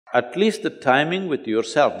at least the timing with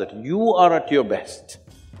yourself, that you are at your best.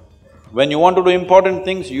 When you want to do important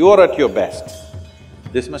things, you are at your best.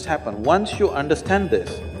 This must happen. Once you understand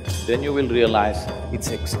this, then you will realize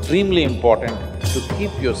it's extremely important to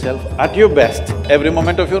keep yourself at your best every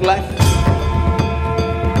moment of your life.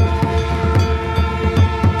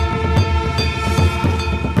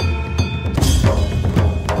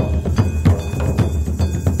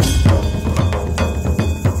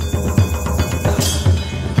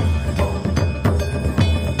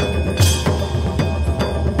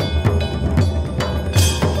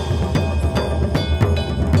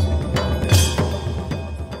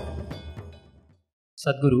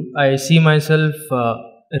 Sadhguru, I see myself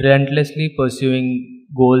relentlessly pursuing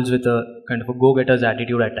goals with a kind of a go-getter's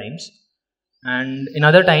attitude at times. And in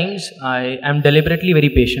other times, I am deliberately very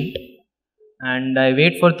patient and I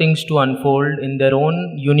wait for things to unfold in their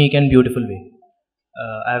own unique and beautiful way.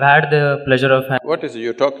 I've had the pleasure of… What is it?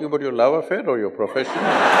 You're talking about your love affair or your profession?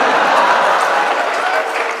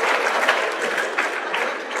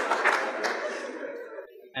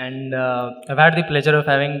 And I've had the pleasure of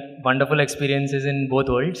having wonderful experiences in both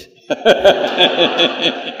worlds.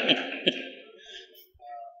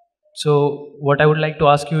 So, what I would like to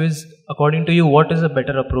ask you is, according to you, what is a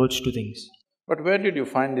better approach to things? But where did you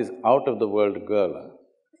find this out-of-the-world girl,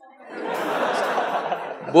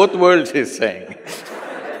 huh? Both worlds he's saying.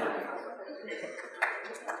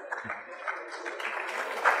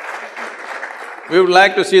 We would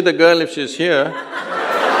like to see the girl if she's here.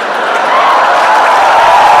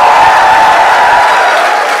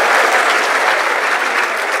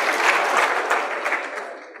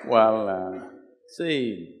 Well,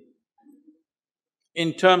 see,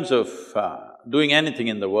 in terms of doing anything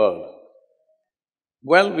in the world,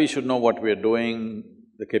 well, we should know what we are doing,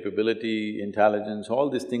 the capability, intelligence, all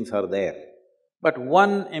these things are there. But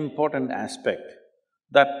one important aspect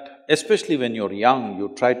that, especially when you're young,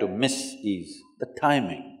 you try to miss is the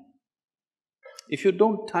timing. If you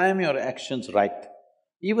don't time your actions right,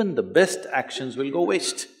 even the best actions will go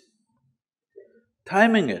waste.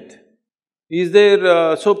 Timing it. Is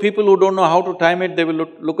there… so people who don't know how to time it, they will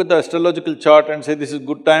look at the astrological chart and say this is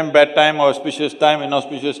good time, bad time, auspicious time,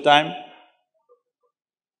 inauspicious time.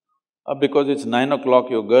 Because it's 9 o'clock,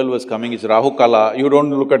 your girl was coming, it's Rahu Kala, you don't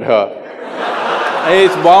look at her. Hey,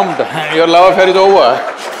 it's bombed, your love affair is over.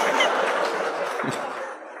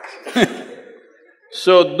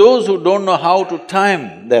 So those who don't know how to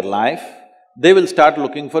time their life, they will start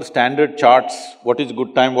looking for standard charts, what is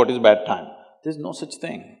good time, what is bad time. There's no such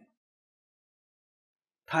thing.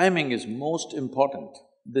 Timing is most important.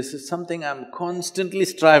 This is something I'm constantly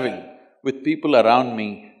striving with people around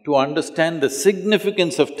me to understand the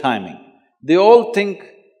significance of timing. They all think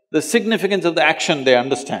the significance of the action they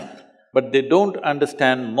understand, but they don't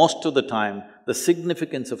understand most of the time the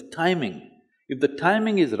significance of timing. If the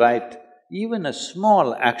timing is right, even a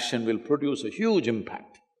small action will produce a huge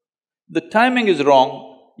impact. The timing is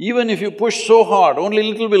wrong, even if you push so hard, only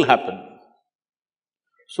little will happen.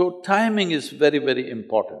 So timing is very, very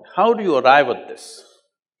important. How do you arrive at this?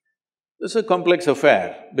 This is a complex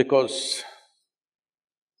affair because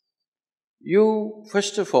you,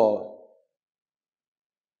 first of all,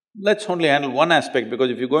 let's only handle one aspect because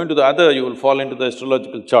if you go into the other, you will fall into the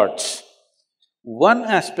astrological charts. One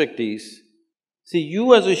aspect is, see,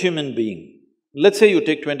 you as a human being, let's say you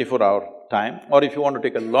take 24-hour time, or if you want to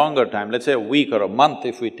take a longer time, let's say a week or a month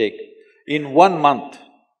if we take, in 1 month,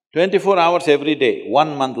 24 hours every day,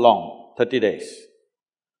 1 month long, 30 days.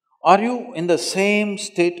 Are you in the same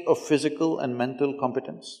state of physical and mental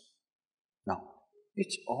competence? No.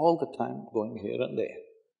 It's all the time going here and there.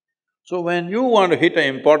 So when you want to hit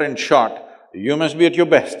an important shot, you must be at your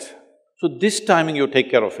best. So this timing you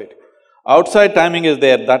take care of it. Outside timing is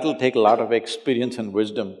there, that'll take a lot of experience and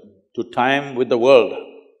wisdom to time with the world.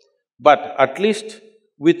 But at least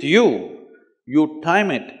with you, you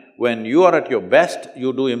time it. When you are at your best,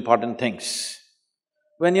 you do important things.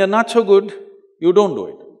 When you're not so good, you don't do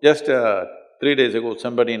it. Just 3 days ago,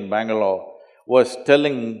 somebody in Bangalore was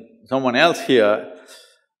telling someone else here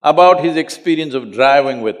about his experience of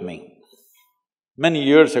driving with me. Many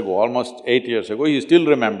years ago, almost 8 years ago, he still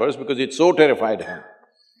remembers because it so terrified him.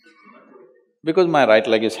 Because my right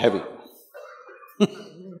leg is heavy.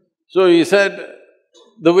 So he said,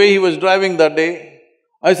 the way he was driving that day,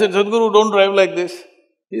 I said, Sadhguru, don't drive like this.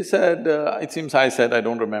 He said, it seems I said, I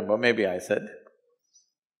don't remember, maybe I said.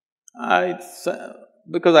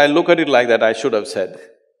 Because I look at it like that, I should have said.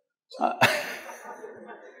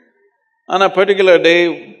 On a particular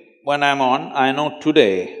day when I'm on, I know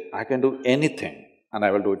today I can do anything and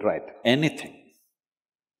I will do it right, anything.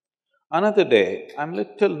 Another day, I'm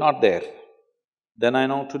little not there. Then I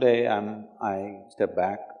know today I step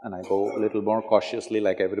back and I go a little more cautiously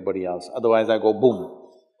like everybody else, otherwise I go boom.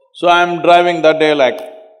 So I'm driving that day like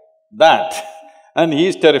that and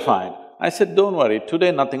he's terrified. I said, don't worry,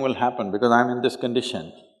 today nothing will happen because I'm in this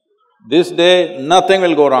condition. This day, nothing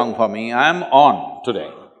will go wrong for me, I'm on today.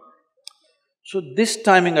 So this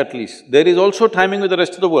timing at least, there is also timing with the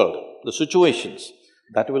rest of the world, the situations.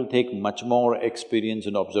 That will take much more experience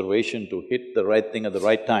and observation to hit the right thing at the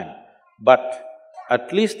right time. But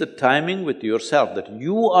at least the timing with yourself, that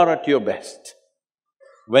you are at your best.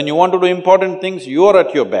 When you want to do important things, you are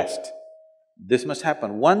at your best. This must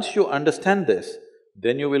happen. Once you understand this,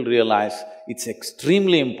 then you will realize it's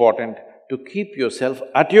extremely important to keep yourself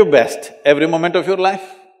at your best every moment of your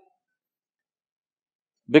life.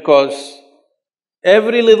 Because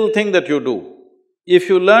every little thing that you do, if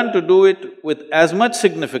you learn to do it with as much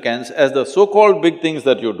significance as the so-called big things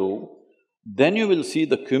that you do, then you will see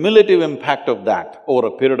the cumulative impact of that over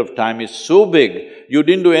a period of time is so big. You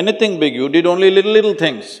didn't do anything big, you did only little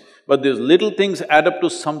things, but these little things add up to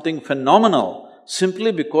something phenomenal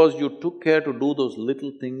simply because you took care to do those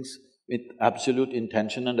little things with absolute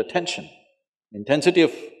intention and attention, intensity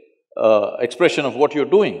of expression of what you're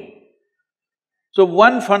doing. So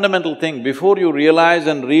one fundamental thing, before you realize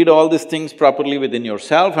and read all these things properly within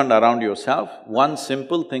yourself and around yourself, one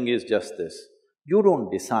simple thing is just this: you don't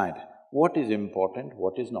decide what is important,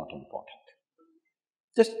 what is not important.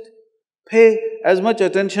 Just pay as much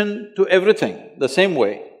attention to everything the same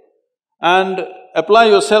way and apply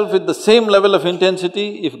yourself with the same level of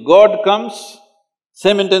intensity. If God comes,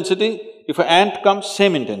 same intensity; if an ant comes,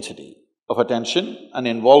 same intensity of attention and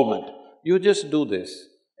involvement. You just do this,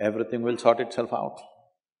 everything will sort itself out.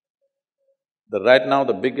 Right now,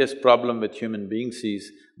 the biggest problem with human beings is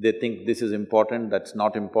they think this is important, that's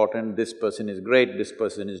not important, this person is great, this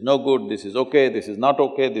person is no good, this is okay, this is not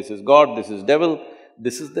okay, this is God, this is devil.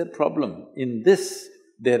 This is their problem. In this,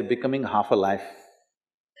 they're becoming half alive.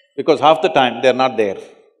 Because half the time, they're not there,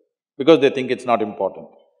 because they think it's not important.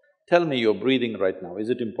 Tell me, you're breathing right now, is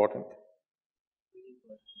it important?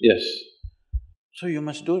 Yes. So you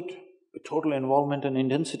must do it with total involvement and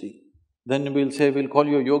intensity. Then we'll say, we'll call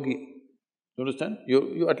you a yogi. You understand?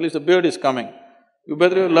 You at least the beard is coming. You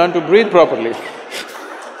better learn to breathe properly.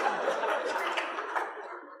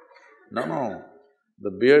 No,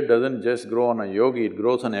 the beard doesn't just grow on a yogi, it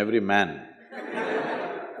grows on every man.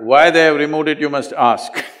 Why they have removed it, you must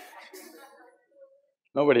ask.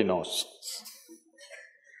 Nobody knows.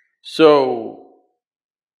 So,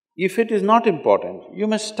 if it is not important, you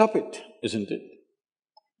must stop it, isn't it?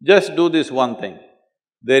 Just do this one thing.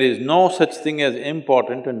 There is no such thing as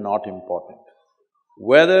important and not important.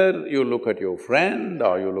 Whether you look at your friend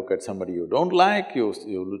or you look at somebody you don't like, you're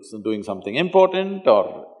doing something important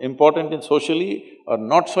or important in socially or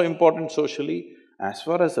not so important socially, as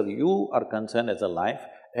far as you are concerned as a life,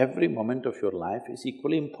 every moment of your life is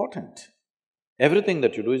equally important. Everything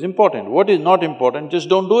that you do is important. What is not important, just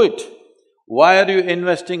don't do it. Why are you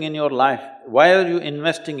investing in your life? Why are you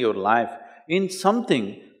investing your life in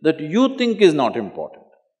something that you think is not important?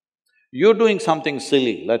 You're doing something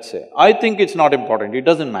silly, let's say. I think it's not important, it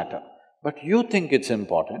doesn't matter. But you think it's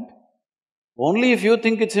important. Only if you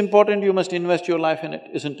think it's important, you must invest your life in it,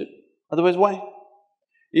 isn't it? Otherwise, why?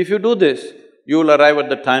 If you do this, you'll arrive at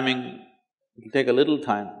the timing, it'll take a little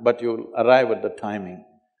time, but you'll arrive at the timing,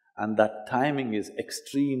 and that timing is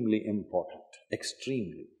extremely important,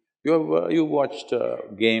 extremely. You've watched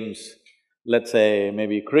games, let's say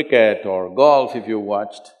maybe cricket or golf if you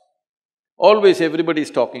watched. Always everybody is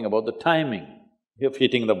talking about the timing of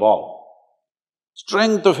hitting the ball.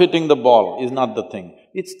 Strength of hitting the ball is not the thing,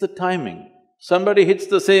 it's the timing. Somebody hits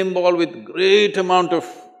the same ball with great amount of,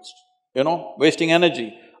 wasting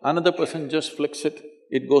energy. Another person just flicks it,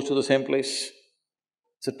 it goes to the same place.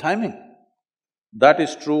 It's a timing. That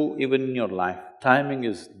is true even in your life. Timing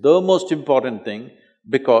is the most important thing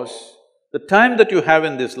because the time that you have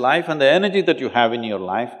in this life and the energy that you have in your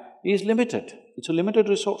life is limited. It's a limited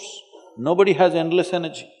resource. Nobody has endless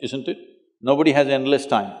energy, isn't it? Nobody has endless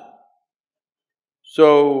time.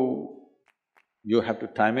 So, you have to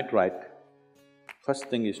time it right. First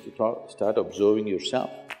thing is to start observing yourself.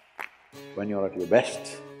 When you're at your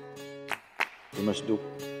best, you must do.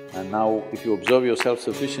 And now, if you observe yourself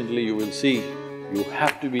sufficiently, you will see you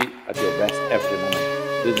have to be at your best every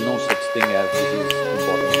moment. There's no such thing as this is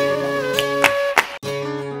important.